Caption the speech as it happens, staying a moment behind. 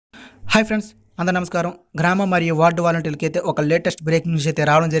Hi friends, అందరూ నమస్కారం. గ్రామ మరియు వార్డు వాలంటీర్లకి అయితే ఒక లేటెస్ట్ బ్రేకింగ్ న్యూస్ అయితే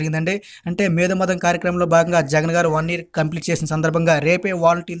రావడం జరిగిందండి. అంటే మేధోమథనం కార్యక్రమంలో భాగంగా జగన్ గారు 1 ఇయర్ కంప్లీట్ చేసిన సందర్భంగా రేపే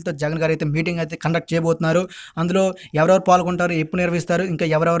వాలంటీర్లతో జగన్ గారు అయితే మీటింగ్ అయితే కండక్ట్ చేయబోతున్నారు. అందులో ఎవరెవరు పాల్గొంటారు, ఎప్పుడు నిర్వహిస్తారు, ఇంకా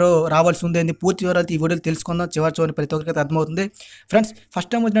ఎవరెవరు రావాల్సి ఉంది పూర్తి వివరాలు ఈ వీడియోలో తెలుసుకుందాం. చివరి ప్రతి ఒక్కరికి అర్థమవుతుంది. ఫ్రెండ్స్,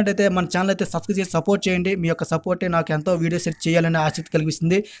 ఫస్ట్ టైం వచ్చినట్టయితే మన ఛానల్ అయితే సబ్స్క్రైబ్ చేసి సపోర్ట్ చేయండి. మీ యొక్క సపోర్టే నాకు ఎంతో వీడియోస్ సెట్ చేయాలని ఆసక్తి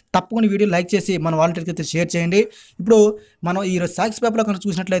కలిగిస్తుంది. తప్పకుండా వీడియో లైక్ చేసి మన వాలంటీర్కి అయితే షేర్ చేయండి. ఇప్పుడు మనం ఈరోజు సాక్షి పేపర్లో కనుక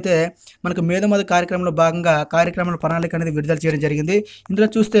చూసినట్లయితే మనకు మేధోమథనం కార్యక్రమంలో భాగంగా కార్యక్రమాల ప్రణాళిక అనేది విడుదల చేయడం జరిగింది. ఇందులో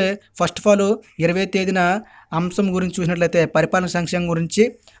చూస్తే ఫస్ట్ ఆఫ్ ఆల్ 20వ తేదీన అంశం గురించి చూసినట్లయితే పరిపాలన సంక్షేమం గురించి,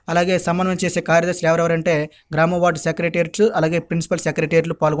 అలాగే సమన్వయం చేసే కార్యదర్శులు ఎవరెవరంటే గ్రామ వార్డు సెక్రటేరియట్స్, అలాగే ప్రిన్సిపల్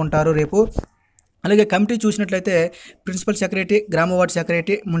సెక్రటేరియట్లు పాల్గొంటారు రేపు. అలాగే కమిటీ చూసినట్లయితే ప్రిన్సిపల్ సెక్రటరీ, గ్రామ వార్డు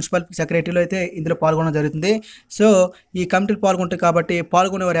సెక్రటరీ, మున్సిపల్ సెక్రటరీలో అయితే ఇందులో పాల్గొనడం జరుగుతుంది. సో ఈ కమిటీలు పాల్గొంటాయి కాబట్టి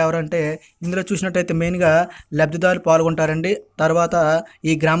పాల్గొనేవారు ఎవరంటే ఇందులో చూసినట్లయితే మెయిన్గా లబ్ధిదారులు పాల్గొంటారండి. తర్వాత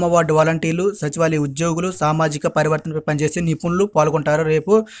ఈ గ్రామ వార్డు వాలంటీర్లు, సచివాలయ ఉద్యోగులు, సామాజిక పరివర్తనపై పనిచేసే నిపుణులు పాల్గొంటారు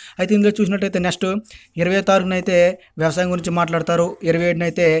రేపు. అయితే ఇందులో చూసినట్లయితే నెక్స్ట్ 20వ తారీఖున అయితే వ్యవసాయం గురించి మాట్లాడతారు, 27న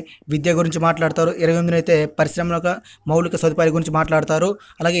అయితే విద్య గురించి మాట్లాడతారు, 28న అయితే పరిశ్రమల మౌలిక సదుపాయాల గురించి మాట్లాడతారు,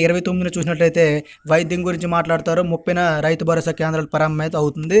 అలాగే 29న చూసినట్లయితే వైద్యం గురించి మాట్లాడతారు, 30న రైతు భరోసా కేంద్రాల ప్రారంభం అయితే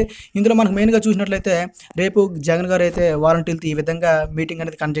అవుతుంది. ఇందులో మనకు మెయిన్గా చూసినట్లయితే రేపు జగన్ గారు అయితే వాలంటీర్లతో ఈ విధంగా మీటింగ్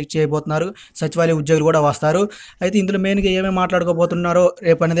అనేది కండక్ట్ చేయబోతున్నారు. సచివాలయ ఉద్యోగులు కూడా వస్తారు. అయితే ఇందులో మెయిన్గా ఏమేమి మాట్లాడుకోబోతున్నారో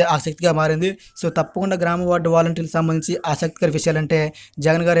రేపు అనేది ఆసక్తిగా మారింది. సో తప్పకుండా గ్రామ వార్డు వాలంటీర్లకు సంబంధించి ఆసక్తికర విషయాలంటే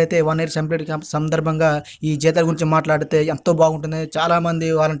జగన్ గారు అయితే 1 ఇయర్ కంప్లీట్ సందర్భంగా ఈ జీతాల గురించి మాట్లాడితే ఎంతో బాగుంటుంది. చాలామంది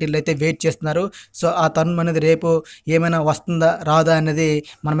వాలంటీర్లు అయితే వెయిట్ చేస్తున్నారు. సో ఆ తరుణం అనేది రేపు ఏమైనా వస్తుందా రాదా అనేది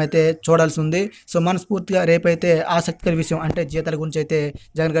మనమైతే చూడాల్సి ఉంది. సో మనస్ఫూర్తిగా రేపైతే ఆసక్తికర విషయం అంటే జీతాల గురించి అయితే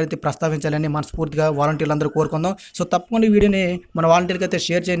జగన్ గారు అయితే ప్రస్తావించాలని మనస్ఫూర్తిగా వాలంటీర్లు అందరూ కోరుకుందాం. సో తప్పకుండా ఈ వీడియోని మన వాలంటీర్కి అయితే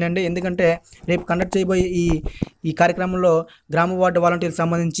షేర్ చేయండి. ఎందుకంటే రేపు కండక్ట్ చేయబోయే ఈ కార్యక్రమంలో గ్రామ వార్డు వాలంటీర్కి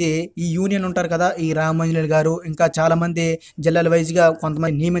సంబంధించి ఈ యూనియన్ ఉంటారు కదా, ఈ రామాంజనేయులు గారు, ఇంకా చాలామంది జిల్లాల వైజ్గా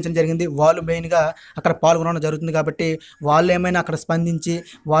కొంతమంది నియమించడం జరిగింది. వాళ్ళు మెయిన్గా అక్కడ పాల్గొనడం జరుగుతుంది కాబట్టి వాళ్ళు ఏమైనా అక్కడ స్పందించి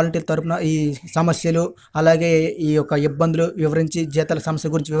వాలంటీర్ తరపున ఈ సమస్యలు, అలాగే ఈ యొక్క ఇబ్బందులు వివరించి జీతాల సమస్య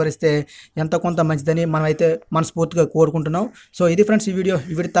గురించి వివరిస్తే ఎంతో కొంత మంచిదని మనమైతే మనస్ఫూర్తిగా కోరుకుంటున్నాం. సో ఇది ఫ్రెండ్స్ ఈ వీడియో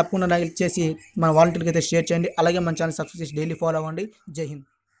తప్పకుండా లైక్ చేసి మన వాలంటీర్కి అయితే షేర్ చేయండి. అలాగే మన ఛానల్ సబ్స్క్రైబ్ చేసి డైలీ ఫాలో అవ్వండి. జై హింద్.